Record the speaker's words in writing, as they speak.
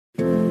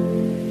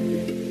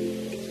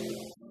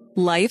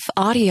Life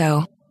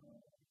Audio.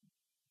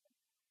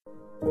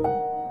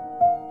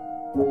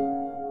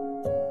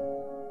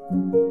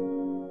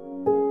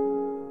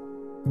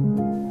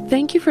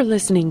 Thank you for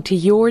listening to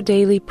Your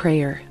Daily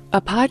Prayer, a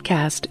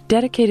podcast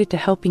dedicated to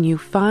helping you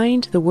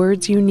find the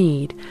words you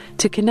need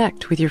to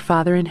connect with your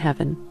Father in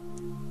heaven.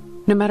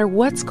 No matter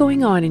what's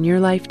going on in your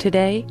life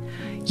today,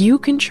 you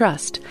can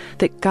trust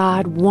that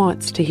God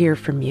wants to hear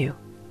from you.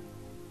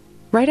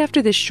 Right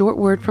after this short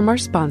word from our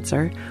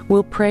sponsor,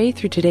 we'll pray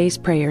through today's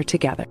prayer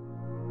together.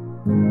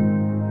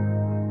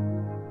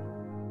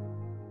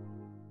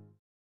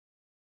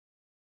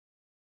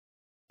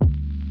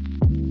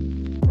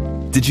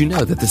 Did you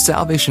know that the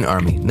Salvation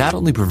Army not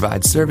only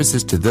provides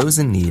services to those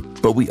in need,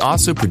 but we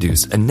also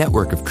produce a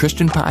network of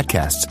Christian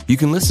podcasts you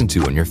can listen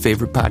to on your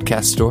favorite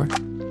podcast store?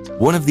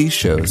 One of these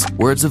shows,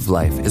 Words of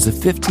Life, is a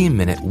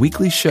 15-minute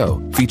weekly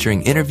show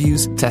featuring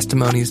interviews,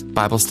 testimonies,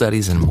 Bible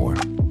studies, and more.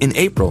 In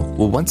April,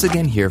 we'll once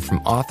again hear from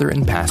author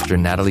and pastor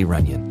Natalie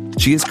Runyon.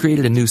 She has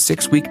created a new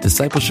 6-week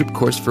discipleship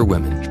course for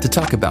women to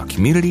talk about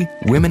community,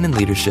 women in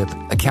leadership,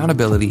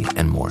 accountability,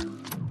 and more.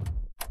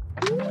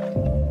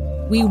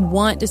 We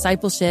want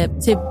discipleship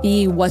to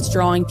be what's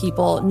drawing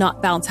people,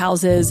 not bounce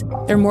houses.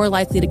 They're more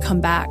likely to come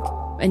back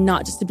and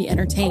not just to be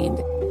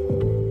entertained.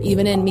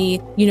 Even in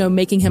me,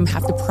 making him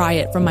have to pry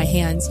it from my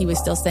hands, he was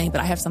still saying, but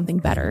I have something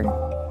better.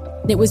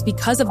 It was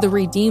because of the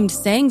redeemed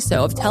saying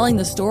so, of telling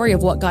the story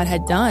of what God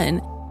had done.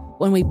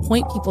 When we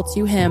point people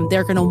to him,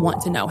 they're going to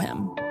want to know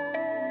him.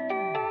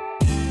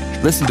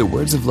 Listen to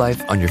Words of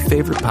Life on your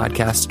favorite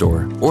podcast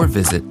store or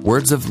visit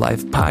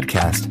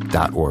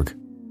wordsoflifepodcast.org.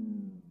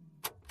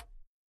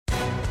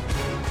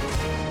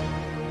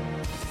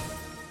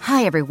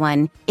 Hi,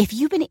 everyone. If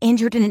you've been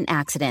injured in an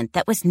accident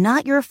that was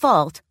not your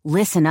fault,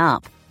 listen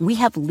up. We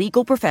have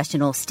legal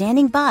professionals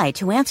standing by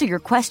to answer your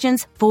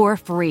questions for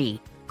free.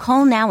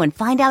 Call now and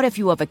find out if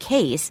you have a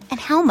case and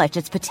how much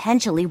it's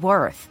potentially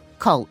worth.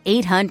 Call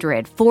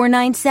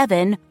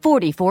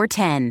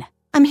 800-497-4410.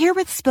 I'm here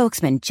with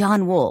spokesman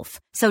John Wolf.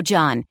 So,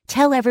 John,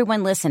 tell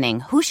everyone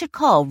listening who should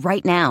call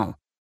right now.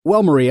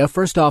 Well, Maria,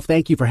 first off,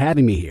 thank you for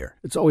having me here.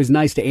 It's always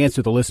nice to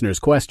answer the listeners'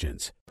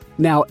 questions.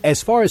 Now,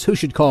 as far as who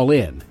should call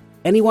in,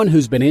 anyone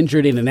who's been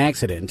injured in an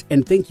accident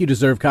and think you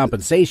deserve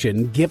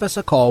compensation, give us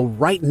a call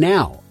right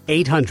now.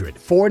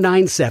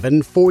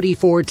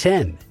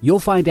 800-497-4410. You'll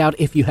find out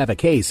if you have a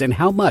case and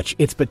how much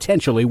it's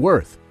potentially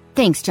worth.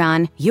 Thanks,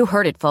 John. You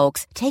heard it,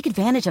 folks. Take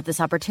advantage of this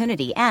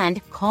opportunity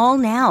and call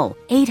now.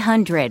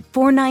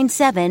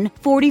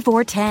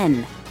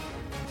 800-497-4410.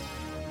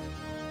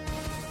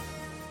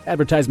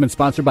 Advertisement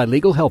sponsored by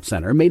Legal Help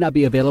Center. May not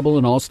be available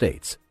in all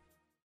states.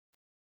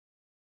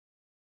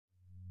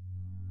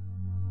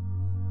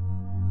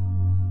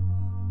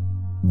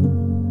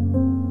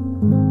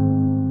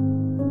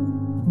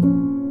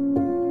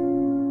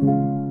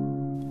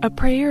 A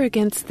Prayer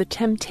Against the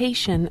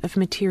Temptation of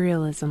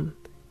Materialism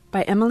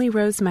by Emily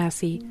Rose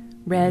Massey,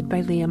 read by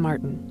Leah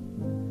Martin.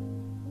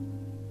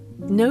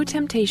 No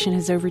temptation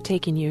has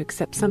overtaken you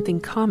except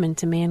something common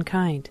to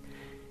mankind,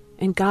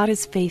 and God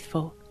is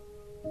faithful,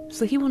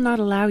 so he will not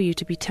allow you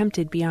to be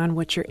tempted beyond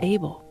what you're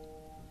able,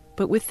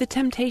 but with the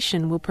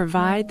temptation will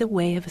provide the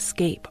way of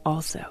escape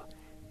also,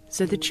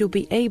 so that you'll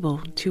be able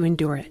to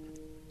endure it.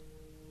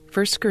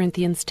 1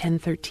 Corinthians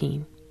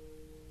 10:13.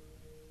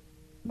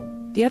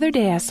 The other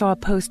day I saw a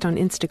post on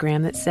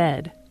Instagram that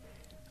said,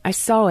 "I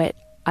saw it,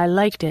 I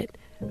liked it,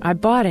 I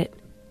bought it,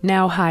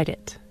 now hide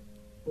it."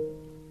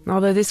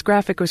 Although this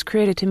graphic was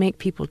created to make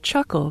people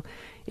chuckle,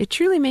 it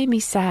truly made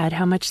me sad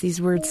how much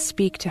these words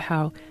speak to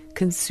how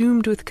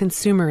consumed with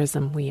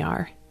consumerism we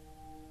are.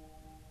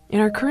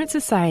 In our current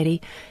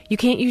society, you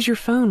can't use your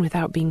phone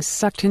without being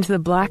sucked into the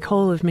black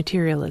hole of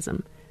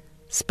materialism.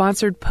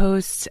 Sponsored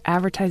posts,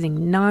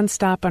 advertising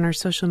nonstop on our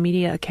social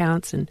media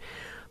accounts, and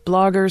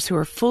bloggers who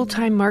are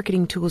full-time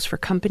marketing tools for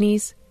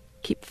companies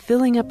keep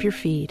filling up your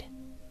feed.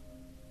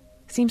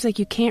 Seems like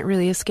you can't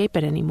really escape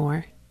it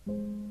anymore.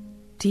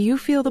 Do you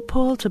feel the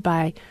pull to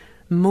buy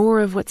more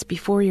of what's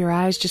before your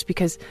eyes just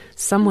because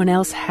someone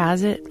else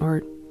has it,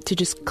 or to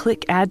just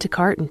click add to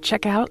cart and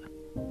check out?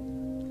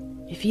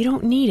 If you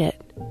don't need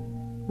it,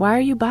 why are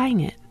you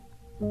buying it?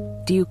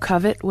 Do you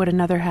covet what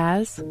another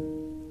has?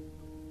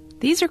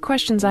 These are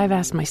questions I've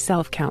asked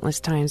myself countless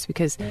times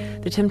because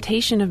the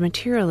temptation of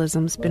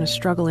materialism's been a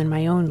struggle in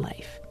my own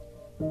life.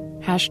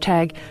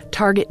 Hashtag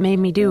Target made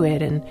me do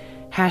it and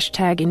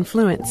hashtag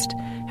influenced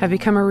have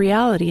become a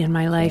reality in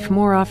my life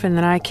more often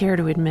than I care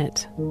to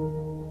admit.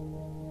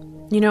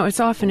 It's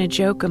often a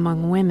joke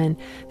among women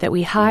that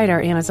we hide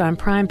our Amazon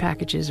Prime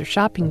packages or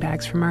shopping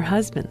bags from our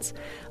husbands,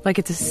 like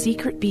it's a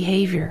secret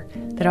behavior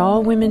that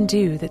all women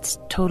do that's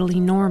totally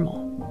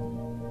normal.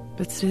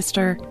 But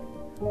sister,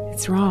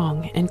 it's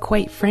wrong, and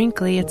quite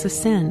frankly, it's a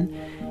sin.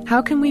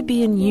 How can we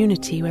be in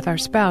unity with our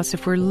spouse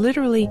if we're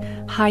literally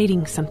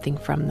hiding something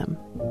from them?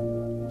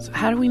 So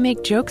how do we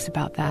make jokes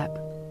about that?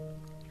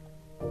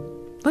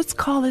 Let's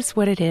call this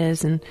what it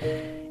is and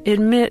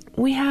admit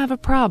we have a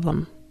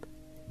problem.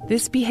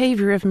 This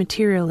behavior of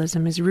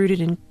materialism is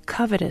rooted in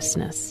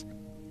covetousness,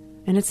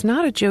 and it's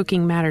not a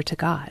joking matter to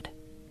God.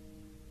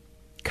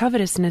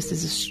 Covetousness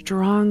is a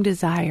strong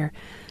desire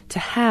to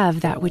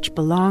have that which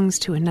belongs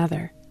to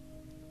another.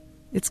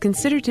 It's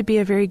considered to be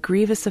a very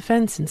grievous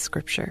offense in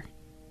Scripture.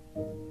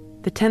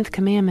 The 10th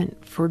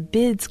commandment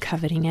forbids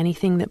coveting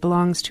anything that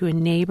belongs to a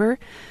neighbor,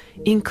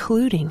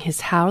 including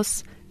his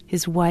house,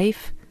 his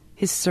wife,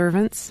 his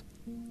servants,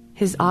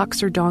 his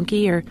ox or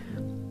donkey, or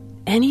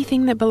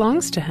anything that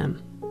belongs to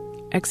him.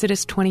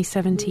 Exodus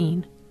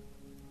 20:17.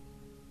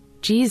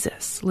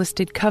 Jesus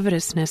listed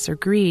covetousness or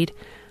greed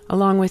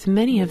along with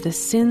many of the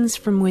sins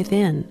from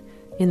within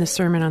in the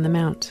Sermon on the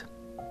Mount.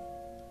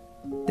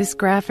 This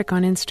graphic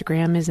on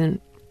Instagram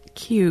isn't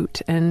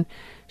cute and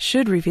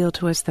should reveal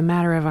to us the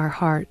matter of our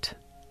heart.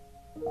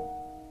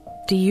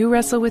 Do you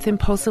wrestle with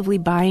impulsively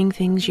buying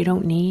things you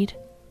don't need?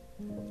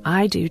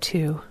 I do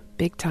too,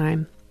 big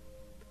time.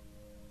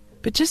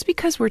 But just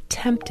because we're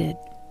tempted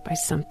by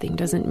something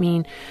doesn't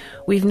mean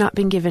we've not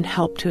been given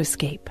help to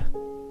escape.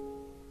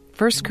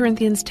 1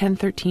 Corinthians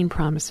 10:13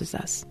 promises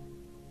us,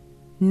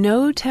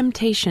 "No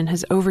temptation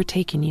has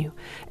overtaken you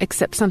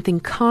except something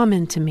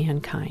common to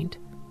mankind,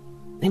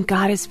 and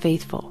God is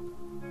faithful.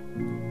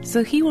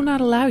 So he will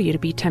not allow you to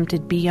be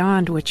tempted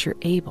beyond what you're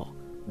able,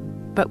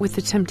 but with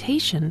the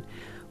temptation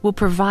will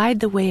provide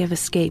the way of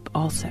escape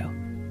also,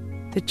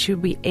 that you'll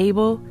be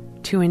able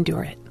to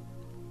endure it."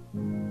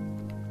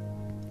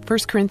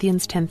 1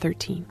 Corinthians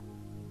 10:13.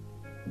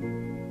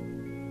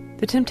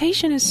 The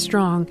temptation is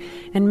strong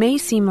and may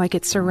seem like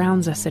it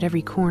surrounds us at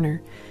every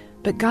corner,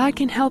 but God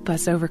can help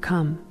us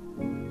overcome.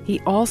 He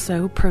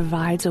also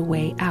provides a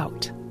way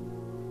out.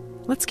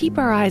 Let's keep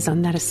our eyes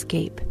on that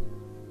escape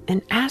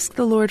and ask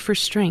the Lord for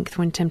strength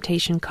when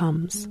temptation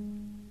comes.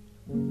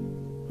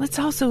 Let's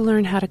also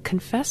learn how to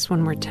confess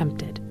when we're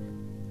tempted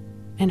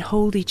and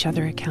hold each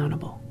other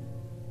accountable.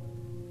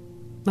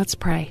 Let's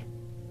pray.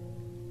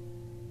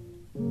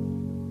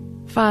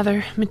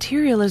 Father,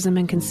 materialism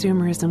and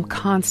consumerism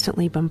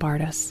constantly bombard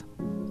us.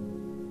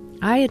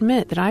 I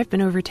admit that I've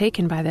been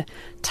overtaken by the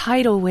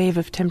tidal wave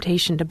of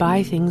temptation to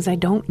buy things I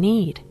don't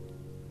need.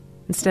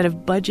 Instead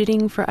of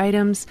budgeting for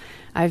items,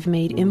 I've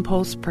made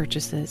impulse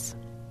purchases.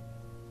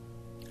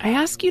 I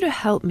ask you to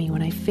help me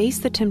when I face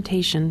the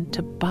temptation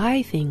to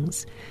buy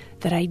things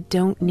that I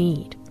don't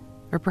need,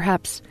 or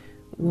perhaps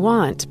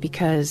want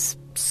because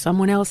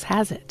someone else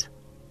has it.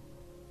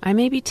 I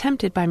may be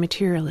tempted by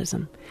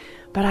materialism,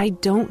 but I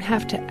don't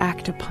have to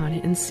act upon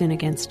it and sin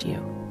against you.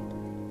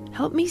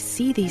 Help me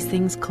see these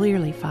things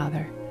clearly,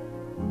 Father.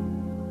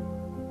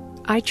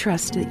 I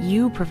trust that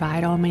you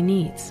provide all my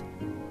needs.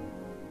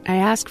 I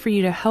ask for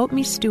you to help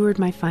me steward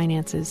my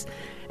finances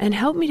and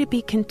help me to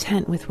be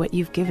content with what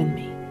you've given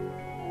me.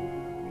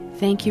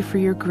 Thank you for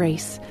your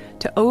grace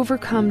to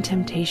overcome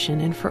temptation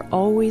and for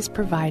always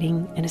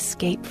providing an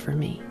escape for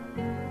me.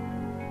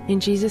 In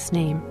Jesus'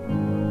 name,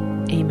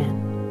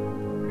 amen.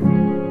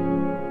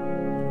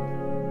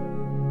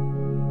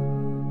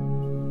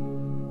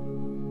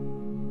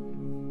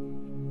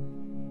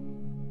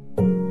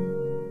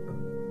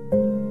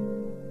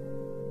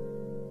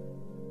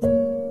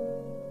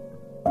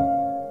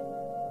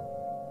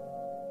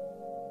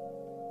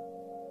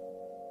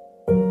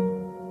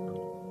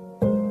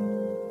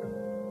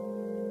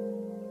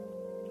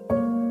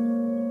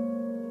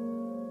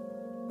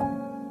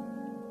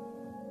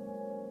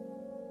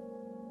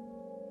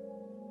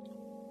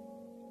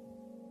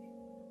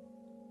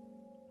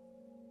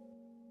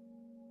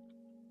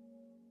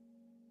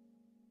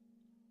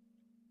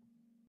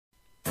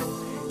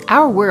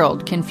 Our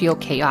world can feel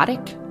chaotic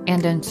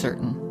and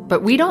uncertain,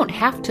 but we don't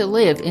have to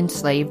live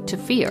enslaved to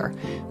fear.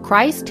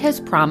 Christ has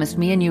promised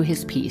me and you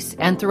his peace,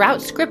 and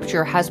throughout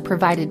Scripture has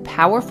provided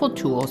powerful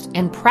tools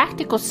and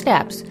practical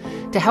steps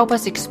to help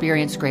us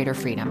experience greater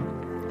freedom.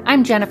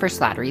 I'm Jennifer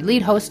Slattery,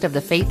 lead host of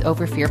the Faith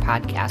Over Fear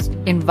podcast,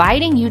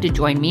 inviting you to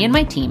join me and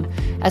my team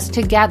as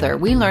together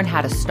we learn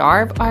how to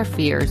starve our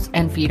fears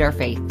and feed our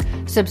faith.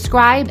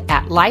 Subscribe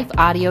at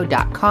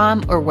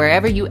lifeaudio.com or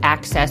wherever you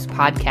access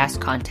podcast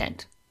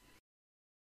content.